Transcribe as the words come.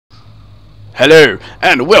Hello,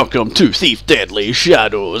 and welcome to Thief Deadly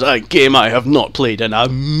Shadows, a game I have not played in a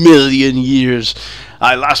million years.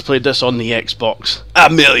 I last played this on the Xbox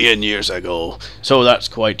a million years ago, so that's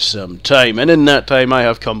quite some time, and in that time I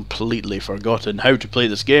have completely forgotten how to play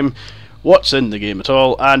this game, what's in the game at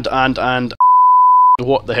all, and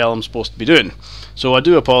what the hell I'm supposed to be doing. So I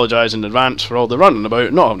do apologise in advance for all the running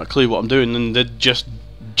about, not having a clue what I'm doing, and the just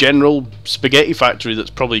general spaghetti factory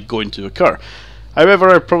that's probably going to occur. However,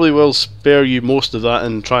 I probably will spare you most of that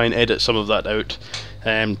and try and edit some of that out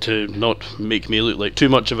to not make me look like too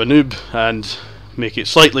much of a noob and make it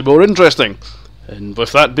slightly more interesting. And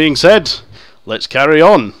with that being said, let's carry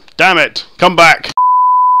on. Damn it, come back!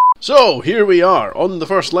 So, here we are on the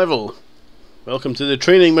first level. Welcome to the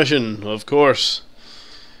training mission, of course.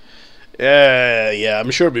 Yeah,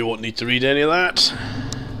 I'm sure we won't need to read any of that.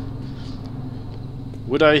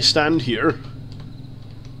 Would I stand here?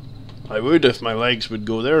 I would if my legs would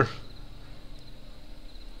go there.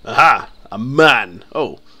 Aha! A man!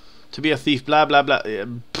 Oh. To be a thief, blah blah blah. Yeah,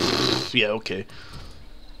 okay.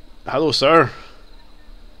 Hello, sir.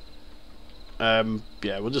 Yeah,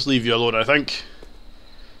 we'll just leave you alone, I think.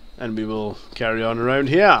 And we will carry on around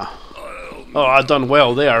here. Oh, I done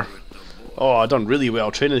well there. Oh, I done really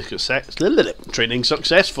well. Training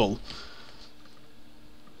successful.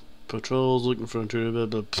 Patrols looking for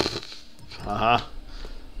a... Haha.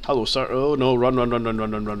 Hello, sir. Oh no, run.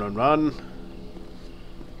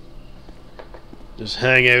 Just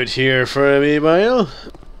hang out here for a wee while.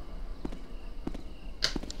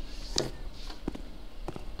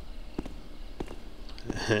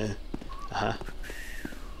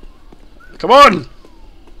 Come on!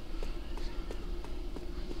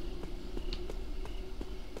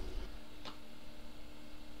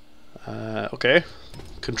 Okay.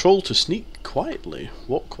 Control to sneak quietly.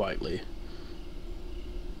 Walk quietly.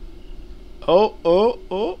 Oh,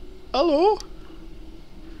 hello?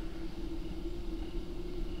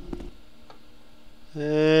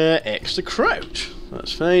 X to crouch.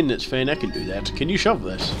 That's fine, I can do that. Can you shove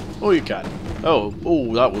this? Oh, you can. Oh,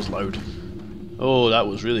 that was loud. Oh, that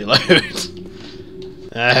was really loud.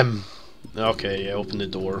 Okay, yeah, open the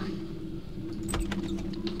door.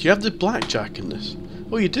 Do you have the blackjack in this?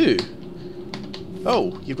 Oh, you do?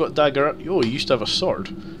 Oh, you've got dagger. Oh, you used to have a sword.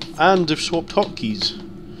 And they've swapped hotkeys.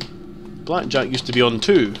 Blackjack used to be on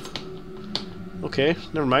too. Okay,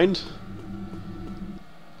 never mind.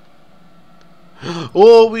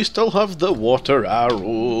 Oh, we still have the water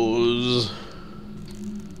arrows.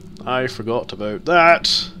 I forgot about that.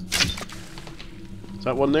 Is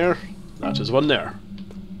that one there? That is one there.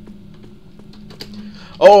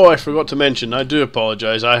 Oh, I forgot to mention, I do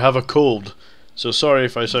apologise, I have a cold. So sorry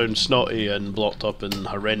if I sound snotty and blocked up and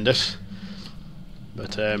horrendous.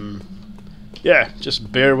 But, yeah,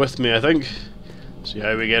 just bear with me, I think. See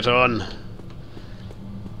how we get on.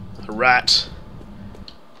 A rat.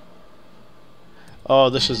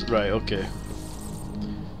 Oh, this is... right, okay.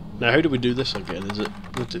 Now, how do we do this again? Is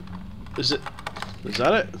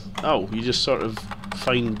that it? Oh, you just sort of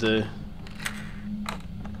find the...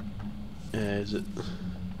 is it...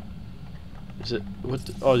 what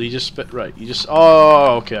oh, you just spit... right, you just...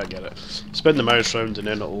 oh, okay, I get it. Spin the mouse round and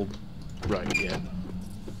then it'll... right, yeah.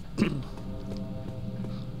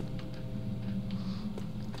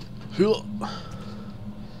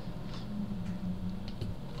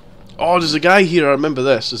 Oh, there's a guy here, I remember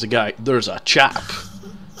this. There's a chap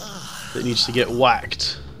that needs to get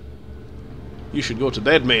whacked. You should go to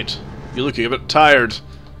bed, mate. You're looking a bit tired.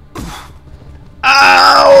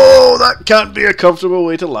 Ow! That can't be a comfortable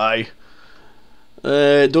way to lie.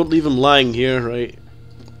 Don't leave him lying here, right?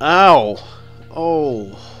 Ow!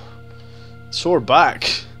 Oh. Sore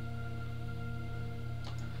back.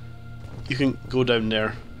 You can go down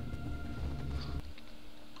there.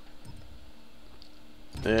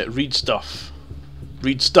 Read stuff.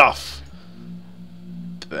 Read stuff.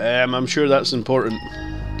 I'm sure that's important.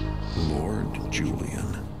 Lord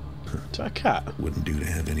Julian. Is that a cat? Wouldn't do to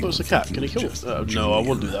have anyone. What's a cat? Can he kill it? No, I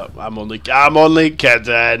won't do that. I'm only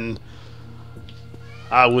kidding.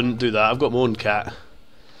 I wouldn't do that. I've got my own cat.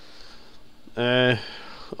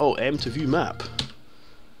 Oh, M to view map.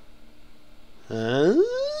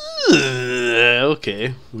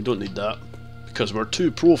 Okay, we don't need that because we're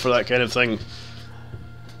too pro for that kind of thing.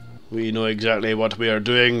 We know exactly what we are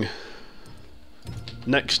doing.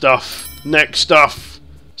 Next stuff.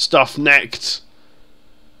 Stuff next.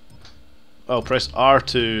 Oh, press R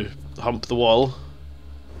to hump the wall.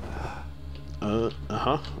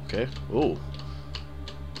 Okay. Oh.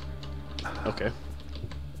 Okay.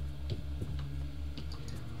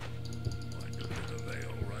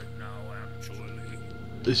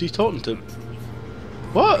 Is he talking to...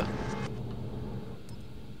 what?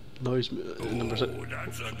 he's number 6. Oh,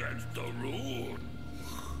 that's against the rule.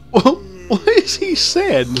 What is he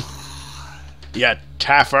saying? Yeah,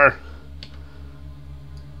 Taffer.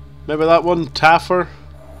 Remember that one, Taffer?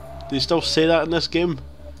 Do you still say that in this game?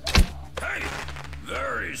 Hey,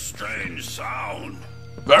 very strange sound.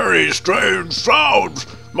 Very strange sound!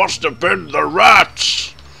 Must have been the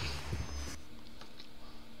rats!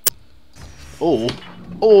 Oh.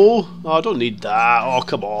 Oh, I don't need that. Oh,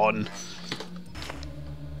 come on.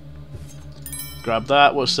 Grab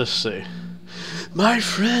that. What's this say? My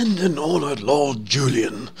friend and honoured Lord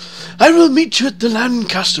Julian, I will meet you at the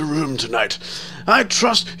Lancaster Room tonight. I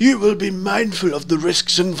trust you will be mindful of the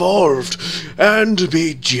risks involved and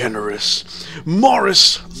be generous.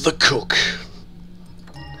 Morris the cook.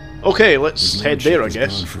 Okay, let's head there, I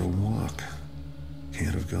guess. Gone for a walk.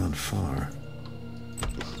 Can't have gone far.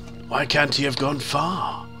 Why can't he have gone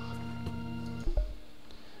far?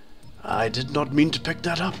 I did not mean to pick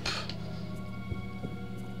that up.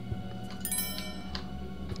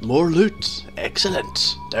 More loot.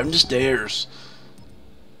 Excellent. Down the stairs.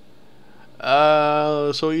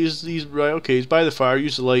 So he's right. Okay, he's by the fire.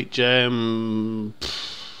 Use the light gem.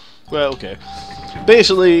 Well, okay.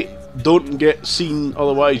 Basically, don't get seen,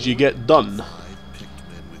 otherwise you get done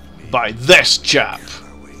by this chap,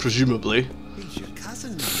 presumably. He's your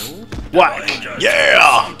cousin, my lord. Whack!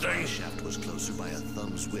 Yeah! The shaft was closer by a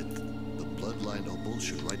thumb's width. The bloodline noble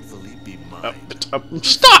should rightfully be mine. I'm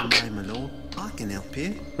stuck! Hey, my lord, I can help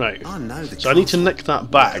you. Right. I know the So I need to castle. nick that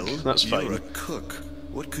bag. Well, That's you're fine. a cook.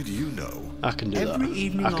 What could you know? I can do Every that.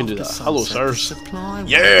 evening I can do after that. Hello, sunset, the sirs. supply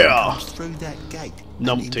Yeah! wagon comes through that gate and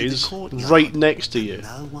into the Numpties. courtyard. Right next to you.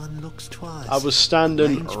 No one looks twice. I was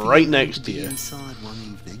standing Arrange for right you next to be you. Inside one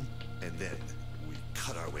evening, and then we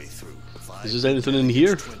cut our way through. Is there anything in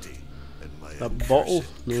here? 20, and my That bottle?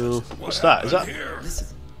 No. What's that? Is that... Here? Listen,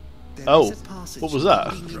 there Oh, is a passage what was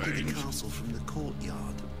that? leading into the castle from the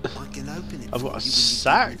courtyard. I can open it I've got a for you when you give me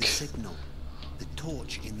sack. the signal. The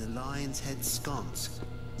torch in the Lion's Head sconce.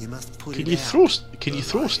 You must put Can it you out.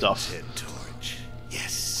 throw stuff? Head torch.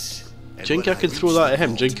 Yes. And Jinky, when I can reach throw that the at him.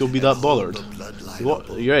 vault Jinky will be and that hold bothered. the bloodline What?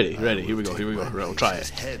 noble, Are you ready? I Ready? Here we go. will Here we go. raise Right, we'll try his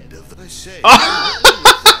it. head of the- I say,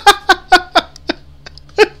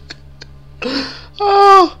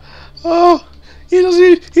 Oh, oh, he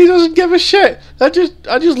doesn't give a shit. I just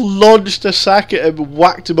launched a sack at him and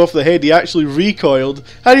whacked him off the head. He actually recoiled,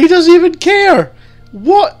 and he doesn't even care.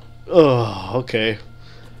 What? Oh, okay.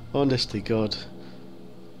 Honest to God.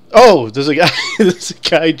 Oh, there's a guy. There's a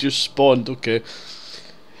guy just spawned. Okay.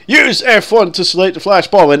 Use F1 to select the flash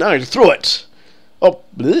bomb and now throw it. Oh,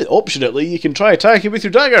 optionally, you can try attacking with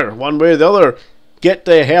your dagger. One way or the other. Get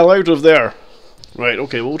the hell out of there. Right,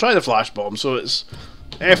 okay, we'll try the flash bomb. So it's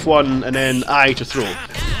F1 and then I to throw.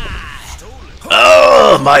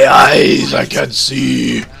 Oh, my eyes, I can't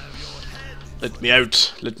see. Let me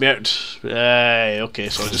out, let me out. Okay,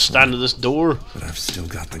 so I just stand at this door. But I've still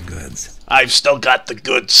got the goods. I've still got the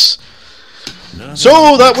goods. Nothing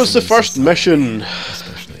So that was the first society, mission.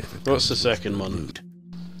 especially if it What's the comes with second one? loot.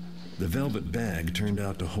 The velvet bag turned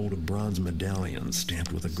out to hold a bronze medallion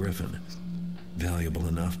stamped with a griffin. Valuable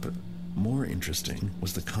enough, but more interesting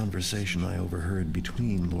was the conversation I overheard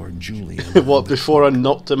between Lord Julian and What, the before I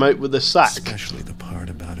knocked him out with the sack? especially the part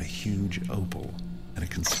about a huge opal and a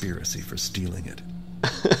conspiracy for stealing it.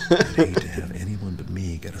 I'd hate to have anyone but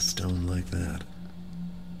me get a stone like that.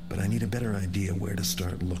 But I need a better idea where to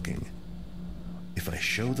start looking. If I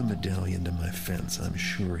show the medallion to my fence, I'm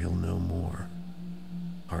sure he'll know more.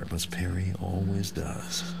 Heartless Perry always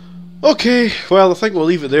does. Okay, well, I think we'll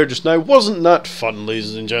leave it there just now. Wasn't that fun,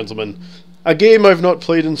 ladies and gentlemen? A game I've not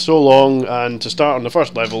played in so long, and to start on the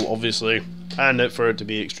first level, obviously, and for it to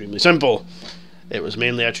be extremely simple. It was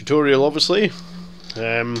mainly a tutorial, obviously,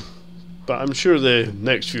 but I'm sure the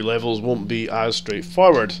next few levels won't be as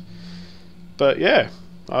straightforward. But yeah,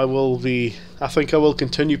 I think I will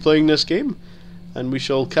continue playing this game, and we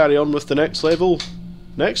shall carry on with the next level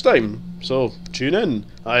next time. So, tune in.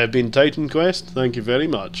 I have been Titan Quest, thank you very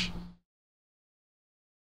much.